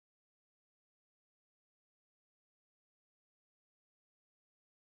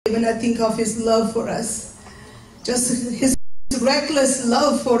when I think of His love for us. Just His reckless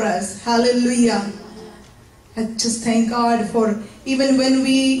love for us. Hallelujah. I just thank God for even when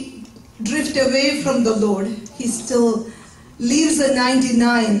we drift away from the Lord, He still leaves the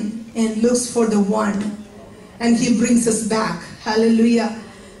 99 and looks for the one. And He brings us back. Hallelujah.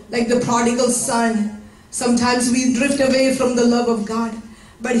 Like the prodigal son. Sometimes we drift away from the love of God,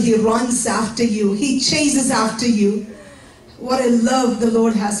 but He runs after you. He chases after you. What a love the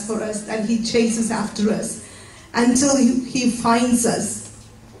Lord has for us, that He chases after us until He finds us.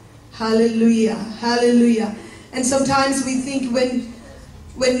 Hallelujah. Hallelujah. And sometimes we think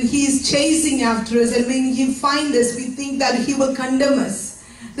when He's chasing after us and when He finds us, we think that He will condemn us.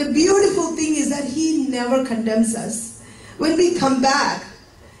 The beautiful thing is that He never condemns us. When we come back,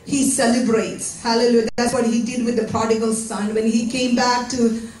 He celebrates. Hallelujah. That's what He did with the prodigal son. When he came back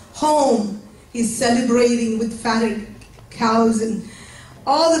to home, He's celebrating with fatted cows and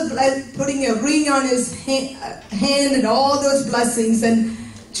all the, putting a ring on his hand and all those blessings, and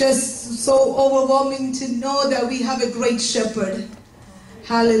just so overwhelming to know that we have a great shepherd.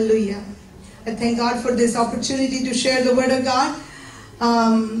 Hallelujah. I thank God for this opportunity to share the word of God.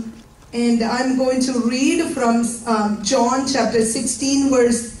 And I'm going to read from John chapter 16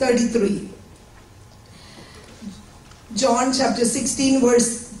 verse 33. John chapter 16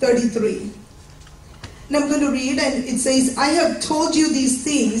 verse 33. And I'm going to read, and it says, I have told you these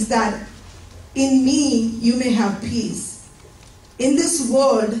things that in me you may have peace. In this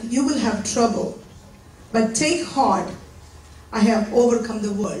world you will have trouble, but take heart, I have overcome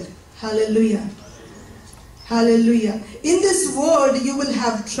the world. Hallelujah. Hallelujah. In this world you will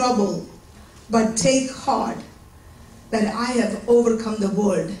have trouble, but take heart that I have overcome the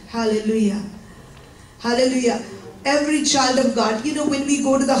world. Hallelujah. Hallelujah. Every child of God, you know, when we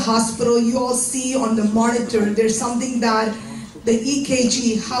go to the hospital, you all see on the monitor, there's something that the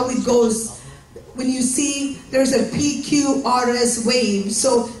EKG, how it goes. When you see there's a PQRS wave,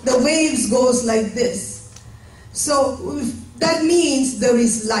 so the waves goes like this. So that means there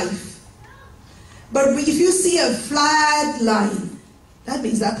is life. But if you see a flat line, that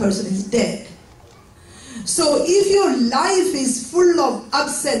means that person is dead. So if your life is full of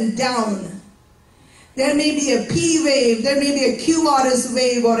ups and downs, there may be a P wave, there may be a QRS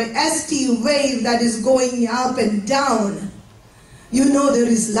wave or a ST wave that is going up and down, you know there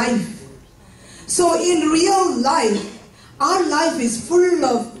is life. So in real life, our life is full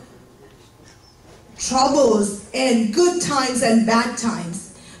of troubles and good times and bad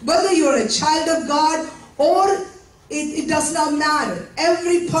times. Whether you're a child of God or it does not matter.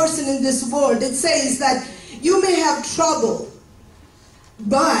 Every person in this world, it says that you may have trouble,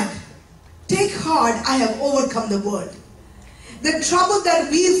 but take heart, I have overcome the world. The trouble that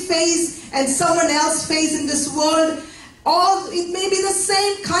we face and someone else face in this world, it may be the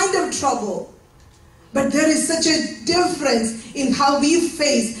same kind of trouble. But there is such a difference in how we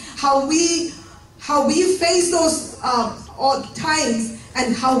face, how we face those times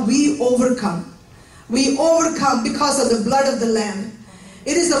and how we overcome. We overcome because of the blood of the Lamb.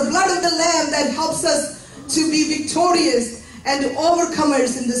 It is the blood of the Lamb that helps us to be victorious and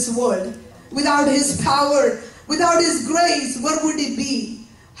overcomers in this world. Without His power, without His grace, what would it be?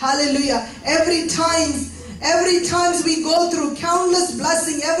 Hallelujah. Every time we go through countless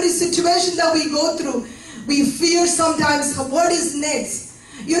blessings, every situation that we go through, we fear sometimes what is next.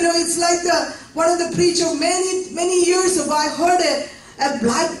 You know, it's like one of the preachers many years ago, I heard a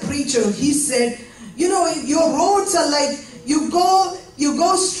black preacher. He said, you know, your roads are like, you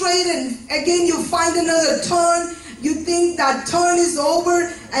go straight and again you find another turn. You think that turn is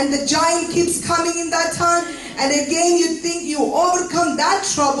over and the giant keeps coming in that turn. And again you think you overcome that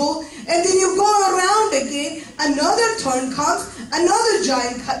trouble. And then you go around again. Another turn comes. Another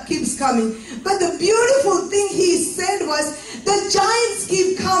giant keeps coming. But the beautiful thing he said was, the giants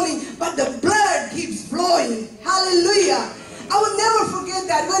keep coming, but the blood keeps flowing. Hallelujah. I will never forget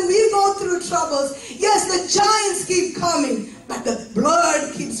that. When we go through troubles, yes, the giants keep coming, but the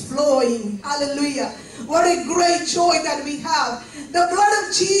blood keeps flowing. Hallelujah. What a great joy that we have. The blood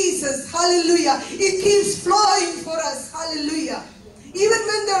of Jesus, hallelujah, it keeps flowing for us, hallelujah. Even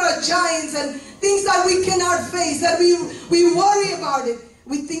when there are giants and things that we cannot face, that we worry about it,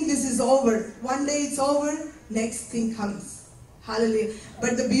 we think this is over. One day it's over, next thing comes. Hallelujah.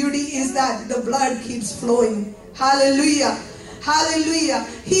 But the beauty is that the blood keeps flowing. Hallelujah. Hallelujah.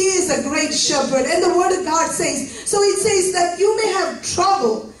 He is a great shepherd. And the word of God says, so it says that you may have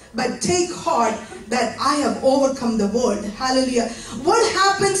trouble, but take heart that I have overcome the world. Hallelujah. What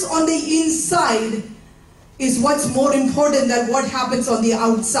happens on the inside is what's more important than what happens on the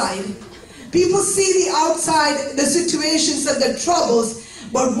outside. People see the outside, the situations and the troubles,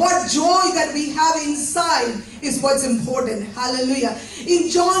 But what joy that we have inside is what's important. Hallelujah. In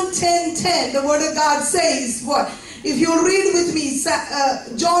John 10:10, the word of God says what? If you read with me,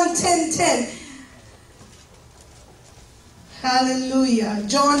 John 10:10. Hallelujah.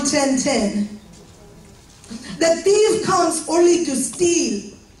 John 10:10. The thief comes only to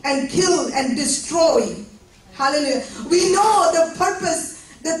steal and kill and destroy. Hallelujah. We know the purpose.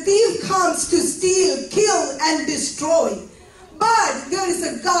 The thief comes to steal, kill, and destroy. But there is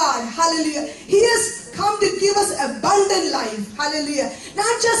a God. Hallelujah. He has come to give us abundant life. Hallelujah.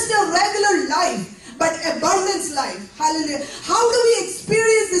 Not just a regular life, but abundance life. Hallelujah. How do we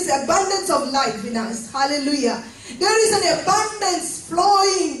experience this abundance of life in us? Hallelujah. There is an abundance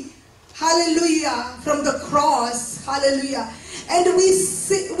flowing, hallelujah, from the cross. Hallelujah. And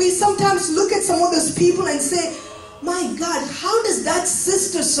we sometimes look at some of those people and say, my God, how does that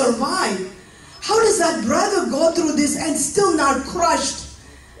sister survive? How does that brother go through this and still not crushed?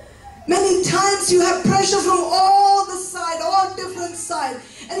 Many times you have pressure from all the side, all different sides.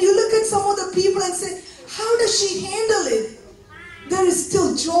 And you look at some of the people and say, how does she handle it? There is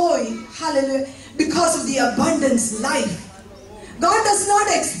still joy, hallelujah, because of the abundance life. God does not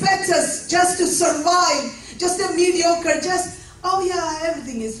expect us just to survive, just a mediocre, just, oh yeah,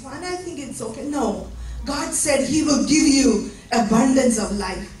 everything is fine, I think it's okay. No. God said He will give you abundance of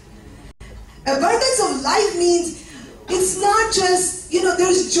life. Abundance of life means it's not just,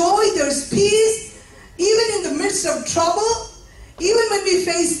 there's joy, there's peace, even in the midst of trouble, even when we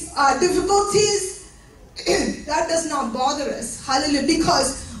face difficulties, that does not bother us. Hallelujah.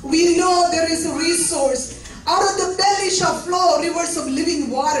 Because we know there is a resource. Out of the belly shall flow rivers of living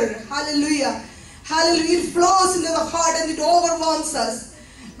water. Hallelujah. Hallelujah. It flows into the heart and it overwhelms us.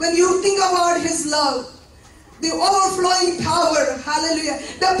 When you think about His love, the overflowing power, hallelujah.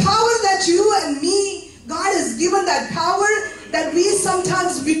 The power that you and me, God has given that power that we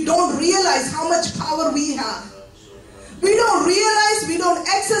don't realize how much power we have. We don't realize, we don't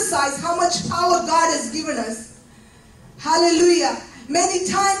exercise how much power God has given us. Hallelujah. Many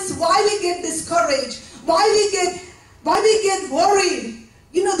times why we get discouraged, why we get worried.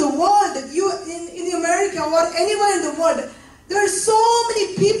 The world, in America or anywhere in the world, there are so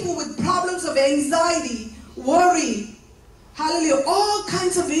many people with problems of anxiety, worry, hallelujah, all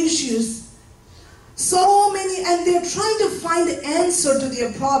kinds of issues. So many, and they're trying to find the answer to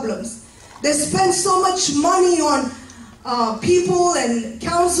their problems. They spend so much money on people and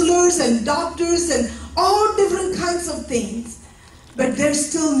counselors and doctors and all different kinds of things. But there's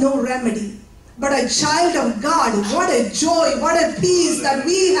still no remedy. But a child of God, what a joy, what a peace that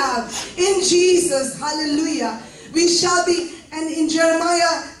we have in Jesus. Hallelujah. We shall be, and in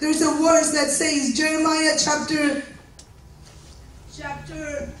Jeremiah, there's a verse that says, Jeremiah chapter,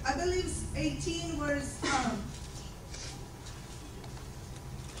 I believe it's 18 verse,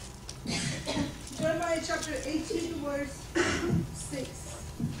 Jeremiah chapter 18 verse 6.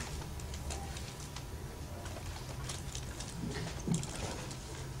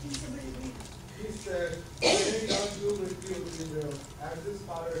 He said, "May God do with you, Israel, as His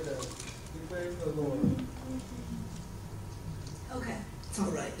Father does, declares the Lord." Okay, it's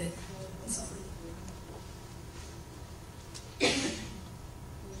all right then. It's all right.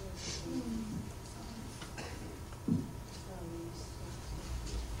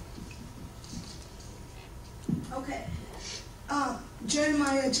 Okay.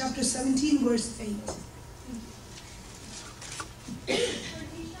 Jeremiah chapter 17 verse 8. For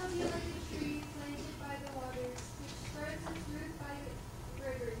he shall be like a tree planted by the waters, which spreads its root by the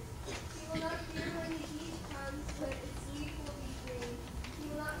rivers. He will not fear when the heat comes, but its leaf will be green. He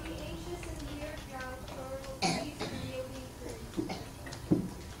will not be anxious in the year of drought, nor will cease from yielding fruit.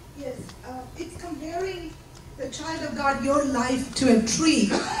 Yes, it's comparing the child of God, your life, to a tree.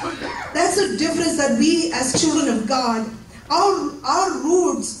 That's the difference that we as children of God, our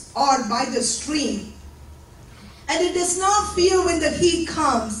roots are by the stream. And it does not fear when the heat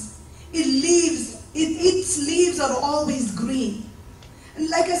comes. Its leaves are always green. And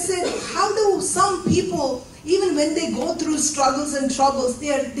like I said, how do some people, even when they go through struggles and troubles,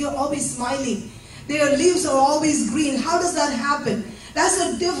 they're always smiling. Their leaves are always green. How does that happen? That's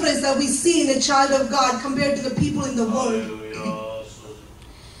the difference that we see in a child of God compared to the people in the world.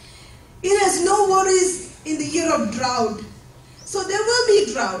 It has no worries in the year of drought. So there will be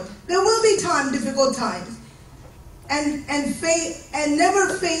drought. There will be difficult times. And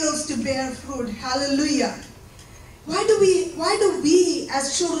never fails to bear fruit. Hallelujah. Why do we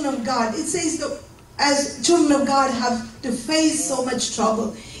as children of God, it says that as children of God have to face so much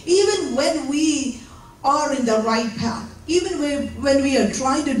trouble, even when we are in the right path, even when we are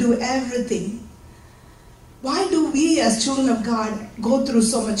trying to do everything, Why do we as children of God go through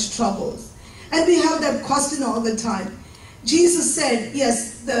so much troubles? And we have that question all the time. Jesus said,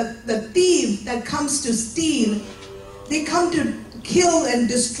 yes, the thief that comes to steal, they come to kill and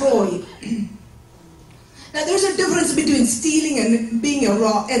destroy. Now there's a difference between stealing and being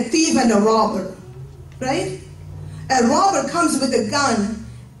a thief and a robber, right? A robber comes with a gun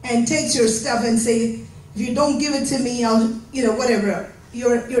and takes your stuff and say, if you don't give it to me, I'll, whatever,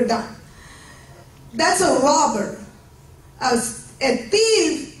 you're done. That's a robber. A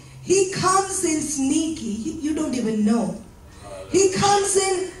thief, he comes in sneaky. You don't even know. He comes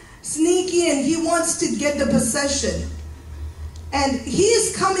in sneaky and he wants to get the possession. And he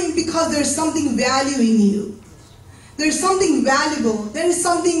is coming because there's something value in you. There's something valuable. There is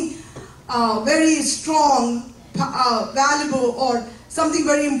something very strong, valuable, or something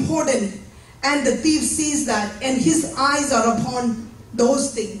very important. And the thief sees that and his eyes are upon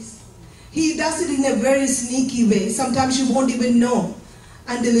those things. He does it in a very sneaky way. Sometimes you won't even know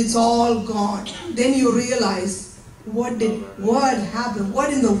until it's all gone. Then you realize what happened?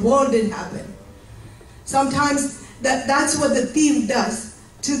 What in the world did happen? Sometimes that's what the thief does,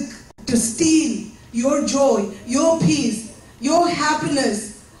 to steal your joy, your peace, your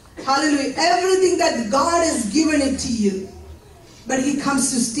happiness. Hallelujah. Everything that God has given it to you. But he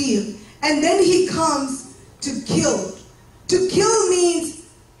comes to steal. And then he comes to kill. To kill means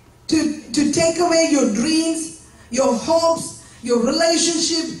to take away your dreams, your hopes, your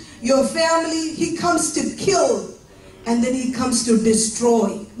relationship, your family. He comes to kill. And then he comes to destroy.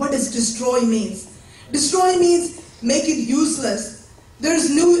 What does destroy means? Destroy means make it useless.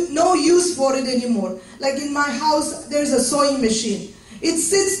 There's no use for it anymore. Like in my house, there's a sewing machine. It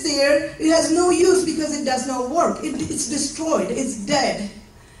sits there. It has no use because it does not work. It's destroyed. It's dead.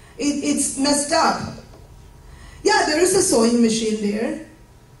 It's messed up. Yeah, there is a sewing machine there.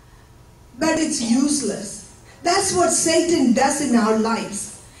 But it's useless. That's what Satan does in our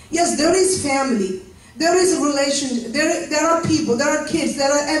lives. Yes, there is family. There is a relationship, there are people, there are kids,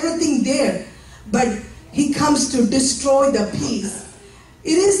 there are everything there. But he comes to destroy the peace.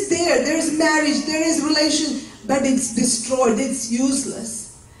 It is there is marriage, there is relation, but it's destroyed, it's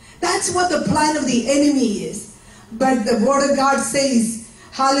useless. That's what the plan of the enemy is. But the word of God says,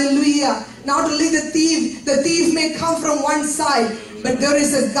 hallelujah, not only the thief may come from one side, but there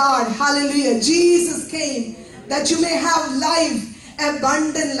is a God, hallelujah. Jesus came that you may have life,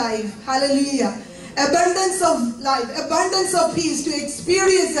 abundant life, hallelujah. Abundance of life, abundance of peace, to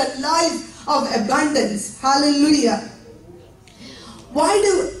experience a life of abundance. Hallelujah. When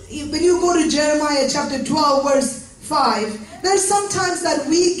you go to Jeremiah chapter 12 verse 5, there's sometimes that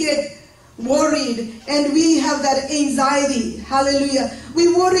we get worried and we have that anxiety. Hallelujah.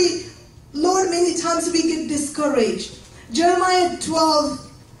 We worry, Lord, many times we get discouraged. Jeremiah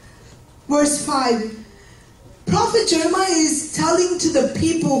 12 verse 5. Prophet Jeremiah is telling to the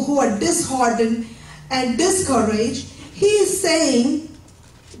people who are disheartened and discouraged, he is saying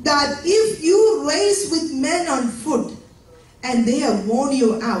that if you race with men on foot and they have worn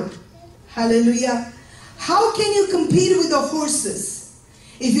you out, hallelujah, how can you compete with the horses?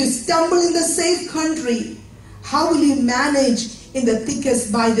 If you stumble in the safe country, how will you manage in the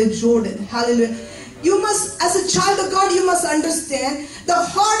thickest by the Jordan? Hallelujah. You must, as a child of God, you must understand, the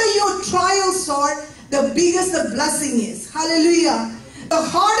harder your trials are, the biggest the blessing is. Hallelujah. The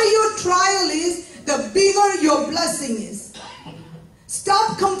harder your trial is, the bigger your blessing is.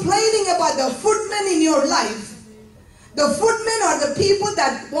 Stop complaining about the footmen in your life. The footmen are the people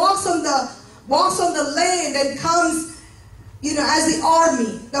that walks on the land and comes, as the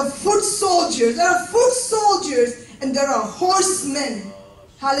army. The foot soldiers. There are foot soldiers and there are horsemen.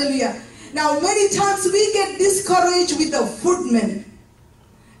 Hallelujah. Now many times we get discouraged with the footmen.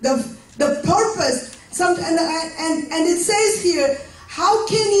 The purpose. And it says here, how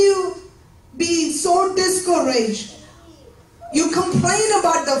can you be so discouraged? You complain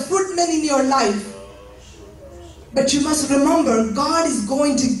about the footmen in your life. But you must remember, God is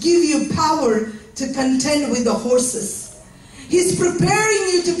going to give you power to contend with the horses. He's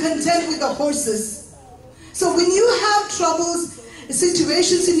preparing you to contend with the horses. So when you have troubles,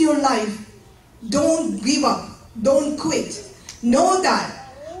 situations in your life, don't give up. Don't quit. Know that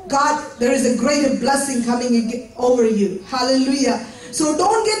God, there is a greater blessing coming over you. Hallelujah. So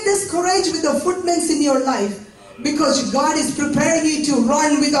don't get discouraged with the footmen in your life, because God is preparing you to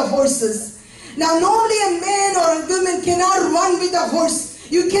run with the horses. Now normally a man or a woman cannot run with a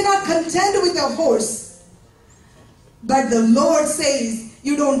horse. You cannot contend with a horse. But the Lord says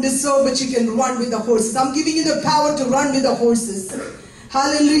you don't deserve, but you can run with the horses. I'm giving you the power to run with the horses.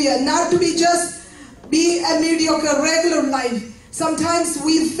 Hallelujah. Not to be a mediocre, regular life, Sometimes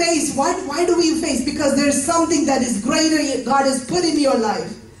we face, why do we face? Because there's something that is greater God has put in your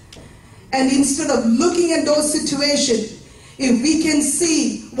life. And instead of looking at those situations, if we can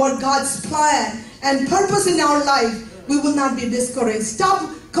see what God's plan and purpose in our life, we will not be discouraged. Stop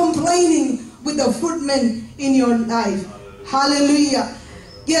complaining with the footmen in your life. Hallelujah.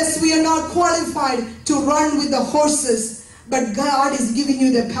 Yes, we are not qualified to run with the horses, but God is giving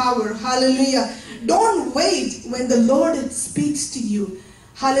you the power. Hallelujah. Don't wait when the Lord speaks to you.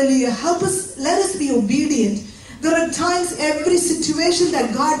 Hallelujah. Help us, let us be obedient. There are times every situation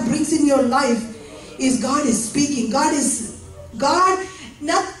that God brings in your life is God is speaking.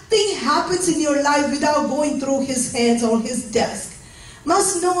 Nothing happens in your life without going through His hands or His desk.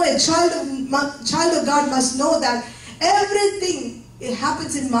 Must know, a child of God must know that everything it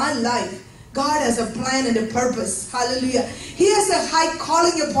happens in my life, God has a plan and a purpose. Hallelujah. He has a high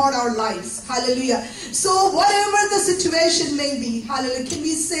calling upon our lives. Hallelujah. So whatever the situation may be, hallelujah, can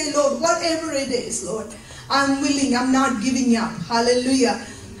we say, Lord, whatever it is, Lord, I'm willing, I'm not giving up. Hallelujah.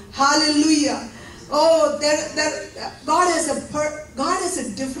 Hallelujah. Oh, God has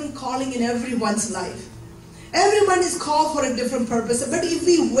a different calling in everyone's life. Everyone is called for a different purpose. But if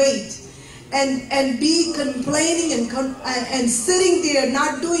we wait and be complaining and sitting there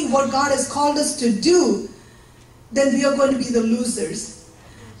not doing what God has called us to do, then we are going to be the losers.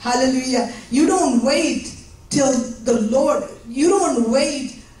 Hallelujah. You don't wait till the Lord, you don't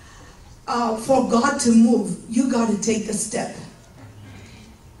wait for God to move. You got to take the step.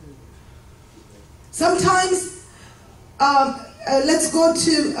 Sometimes, let's go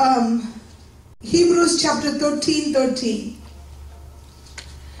to Hebrews chapter 13:13.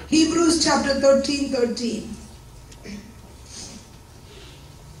 Hebrews chapter 13:13.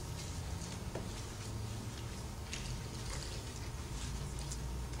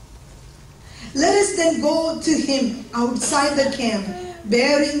 Let us then go to him outside the camp,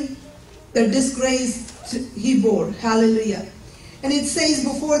 bearing the disgrace he bore. Hallelujah. And it says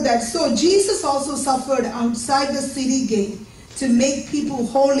before that, so Jesus also suffered outside the city gate to make people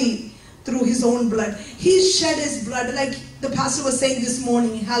holy through his own blood. He shed his blood, like the pastor was saying this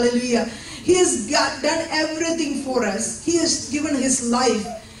morning. Hallelujah. He has done everything for us. He has given his life.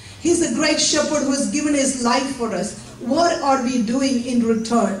 He's the great shepherd who has given his life for us. What are we doing in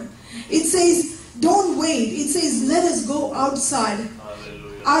return? It says, don't wait. It says, let us go outside.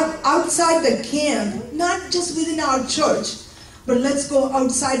 Outside the camp. Not just within our church. But let's go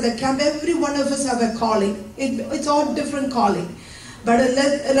outside the camp. Every one of us have a calling. It's all different calling. But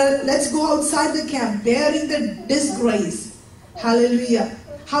let's go outside the camp, bearing the disgrace. Hallelujah.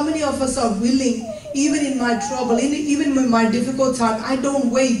 How many of us are willing, even in my trouble, even in my difficult time, I don't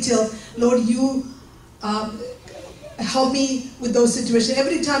wait till, Lord, you help me with those situations.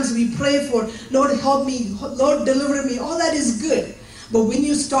 Every time we pray for, Lord, help me, Lord, deliver me. All that is good. But when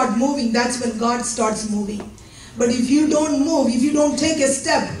you start moving, that's when God starts moving. But if you don't move, if you don't take a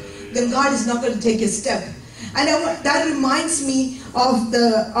step, then God is not going to take a step. And that reminds me of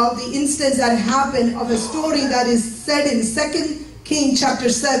the instance that happened, of a story that is said in 2 Kings chapter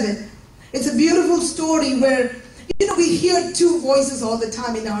 7. It's a beautiful story where, we hear two voices all the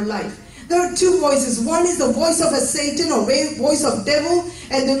time in our life. There are two voices. One is the voice of a Satan or voice of devil,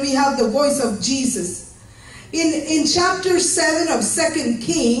 and then we have the voice of Jesus. In chapter 7 of 2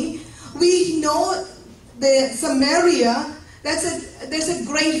 Kings, we know the Samaria, there's a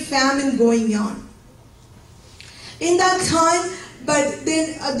great famine going on. In that time, but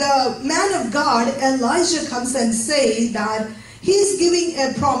then the man of God, Elijah, comes and says that he's giving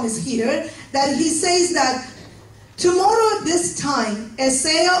a promise here, that he says that tomorrow this time, a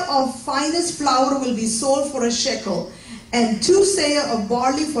seah of finest flour will be sold for a shekel, and 2 seah of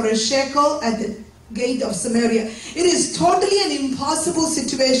barley for a shekel at the gate of Samaria. It is totally an impossible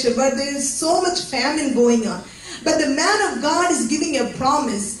situation where there is so much famine going on. But the man of God is giving a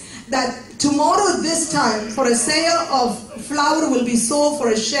promise that tomorrow this time, for a seah of flour will be sold for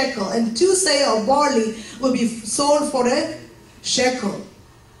a shekel, and 2 seah of barley will be sold for a shekel.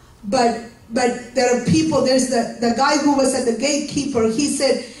 But there are people, there's the guy who was at the gatekeeper, he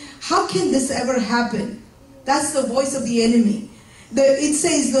said, how can this ever happen? That's the voice of the enemy. It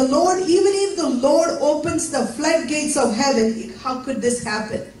says, the Lord, even if the Lord opens the floodgates of heaven, how could this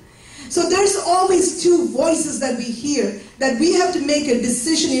happen? So there's always two voices that we hear, that we have to make a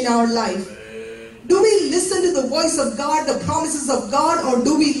decision in our life. Do we listen to the voice of God, the promises of God, or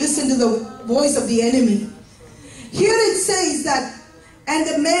do we listen to the voice of the enemy? Here it says that, and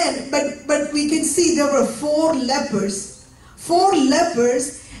the man, but we can see there were 4 lepers. 4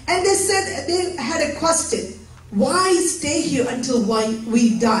 lepers, and they said, they had a question. Why stay here until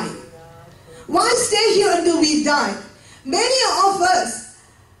we die? Why stay here until we die? Many of us,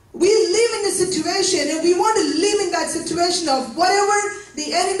 we live in a situation and we want to live in that situation of whatever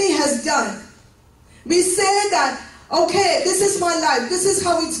the enemy has done. We say that, okay, this is my life. This is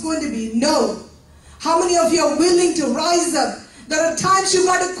how it's going to be. No. How many of you are willing to rise up? There are times you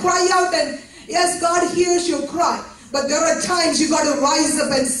got to cry out, and yes, God hears your cry. But there are times you got to rise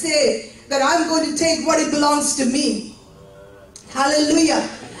up and say that I'm going to take what it belongs to me. Hallelujah.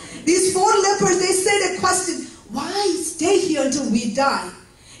 These 4 lepers, they said a question, why stay here until we die?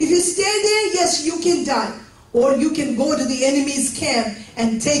 If you stay there, yes, you can die. Or you can go to the enemy's camp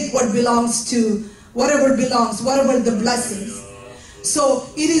and take what belongs to, whatever belongs, whatever the blessings. So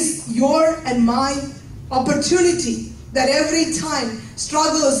it is your and my opportunity that every time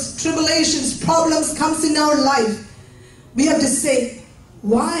struggles, tribulations, problems comes in our life, we have to say,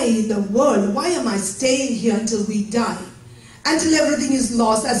 why in the world? Why am I staying here until we die? Until everything is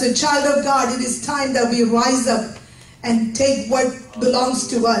lost. As a child of God, it is time that we rise up and take what belongs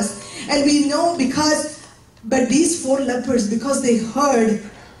to us. And we know but these 4 lepers, because they heard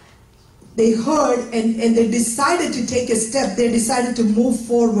and they decided to take a step. They decided to move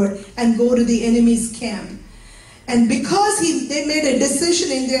forward and go to the enemy's camp. And because they made a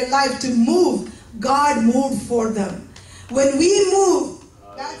decision in their life to move, God moved for them. When we move,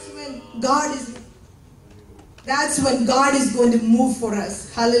 that's when God is going to move for us.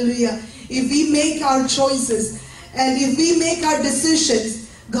 Hallelujah. If we make our choices and if we make our decisions,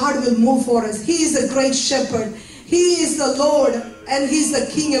 God will move for us. He is a great shepherd. He is the Lord and He's the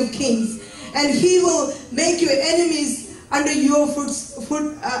King of Kings. And He will make your enemies under your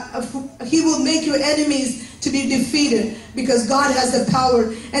He will make your enemies to be defeated, because God has the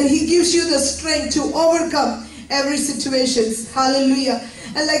power and He gives you the strength to overcome every situation. Hallelujah.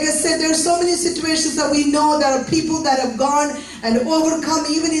 And like I said, there are so many situations that we know that are people that have gone and overcome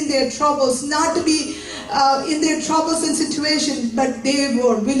even in their troubles, not to be in their troubles and situations, but they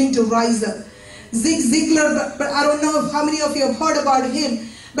were willing to rise up. Zig Ziglar, but I don't know how many of you have heard about him,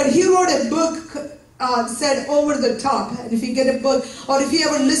 but he wrote a book said Over the Top. And if you get a book, or if you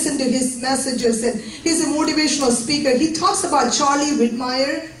ever listen to his messages, and he's a motivational speaker, he talks about Charlie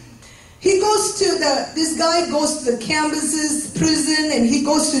Whitmire. This guy goes to the campuses, prison, and he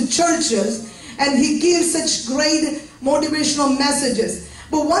goes to churches, and he gives such great motivational messages.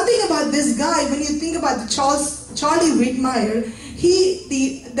 But one thing about this guy, when you think about Charlie Whitmire,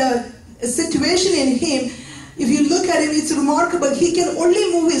 the situation in him, if you look at him, it's remarkable. He can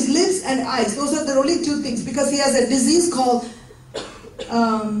only move his lips and eyes. Those are the only 2 things, because he has a disease called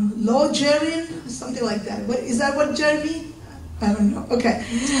Lou Gehrig, something like that. Is that what, Jeremy? I don't know. Okay.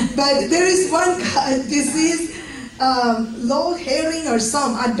 But there is one disease, Lou Gehrig or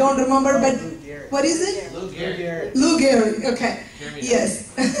some, I don't remember, but what is it? Lou Gehrig. Lou Gehrig, okay.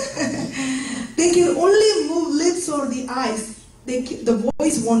 Yes. They can only move lips or the eyes. The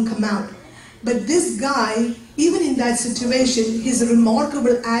voice won't come out. But this guy, even in that situation, his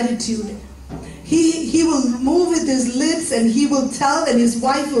remarkable attitude, he will move with his lips and he will tell, and his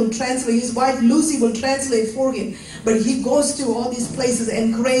wife will translate. His wife Lucy will translate for him. But he goes to all these places,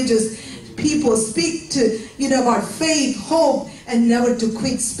 encourages people, speak to about faith, hope, and never to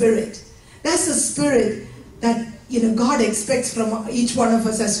quit spirit. That's the spirit that God expects from each one of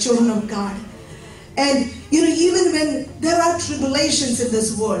us as children of God. And even when there are tribulations in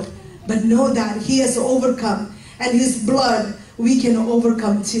this world, but know that He has overcome, and His blood we can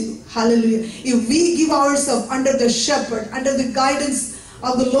overcome too. Hallelujah. If we give ourselves under the shepherd, under the guidance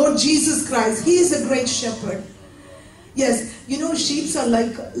of the Lord Jesus Christ, He is a great shepherd. Yes, sheep are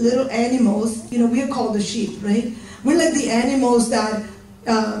like little animals. We are called the sheep, right? We're like the animals that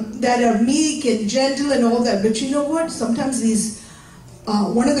are meek and gentle and all that. But you know what? Sometimes these,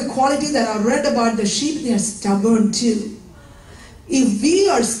 one of the qualities that I read about the sheep, they are stubborn too. If we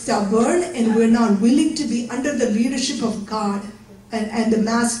are stubborn and we're not willing to be under the leadership of God and the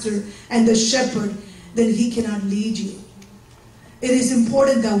master and the shepherd, then He cannot lead you. It is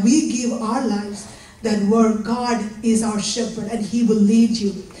important that we give our lives that where God is our shepherd and He will lead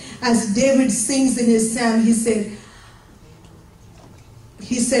you. As David sings in his psalm, he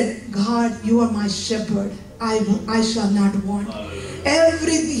said, God, you are my shepherd. I shall not want.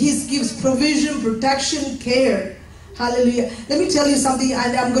 Everything He gives provision, protection, care. Hallelujah. Let me tell you something,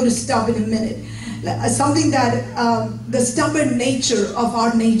 and I'm going to stop in a minute. Something that the stubborn nature of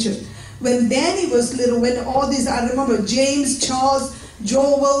our nature. When Danny was little, when all these, I remember James, Charles,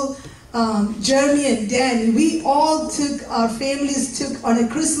 Joel, Jeremy and Danny, we all our families took, on a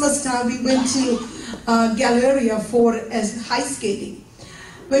Christmas time, we went to Galleria as ice skating.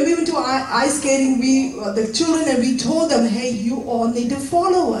 When we went to ice skating, the children, and we told them, hey, you all need to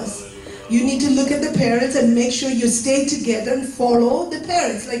follow us. You need to look at the parents and make sure you stay together and follow the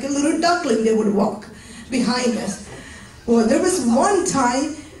parents. Like a little duckling, they would walk behind us. Well, there was one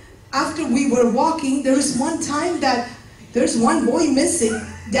time, after we were walking, there was one time that there's one boy missing.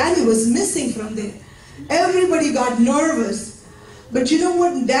 Danny was missing from there. Everybody got nervous. But you know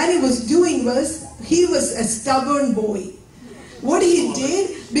what Danny was doing was, he was a stubborn boy. What he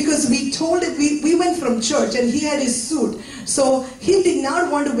did, because we told it, we went from church and he had his suit. So he did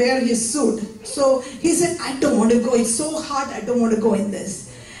not want to wear his suit. So he said, I don't want to go. It's so hot, I don't want to go in this.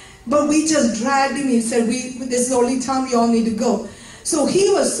 But we just dragged him. He said, this is the only time you all need to go. So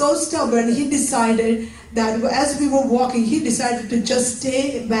he was so stubborn, he decided that as we were walking, he decided to just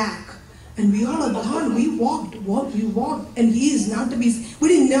stay back. And we all gone. We walked, and he is not to be, we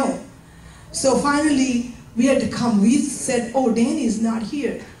didn't know. So finally, we had to come. We said, oh, Danny is not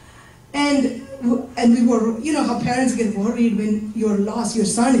here. And we were, you know how parents get worried when you're lost, your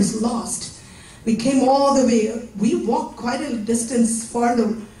son is lost. We came all the way. We walked quite a distance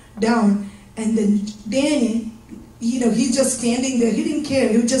farther down. And then Danny, you know, he's just standing there. He didn't care.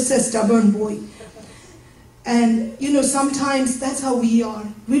 He was just a stubborn boy. And, you know, sometimes that's how we are.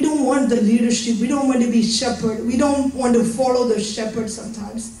 We don't want the leadership. We don't want to be shepherd. We don't want to follow the shepherd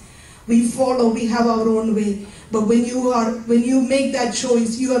sometimes. We follow, we have our own way. But when you make that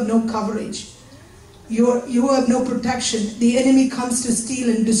choice, you have no coverage. You have no protection. The enemy comes to steal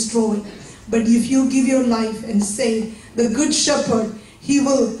and destroy. But if you give your life and say, the good shepherd, he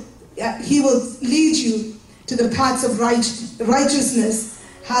will lead you to the paths of righteousness.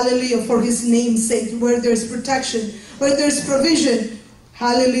 Hallelujah, for his name's sake, where there's protection, where there's provision.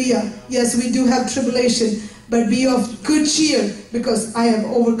 Hallelujah. Yes, we do have tribulation, but be of good cheer, because I have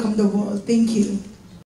overcome the world. Thank you.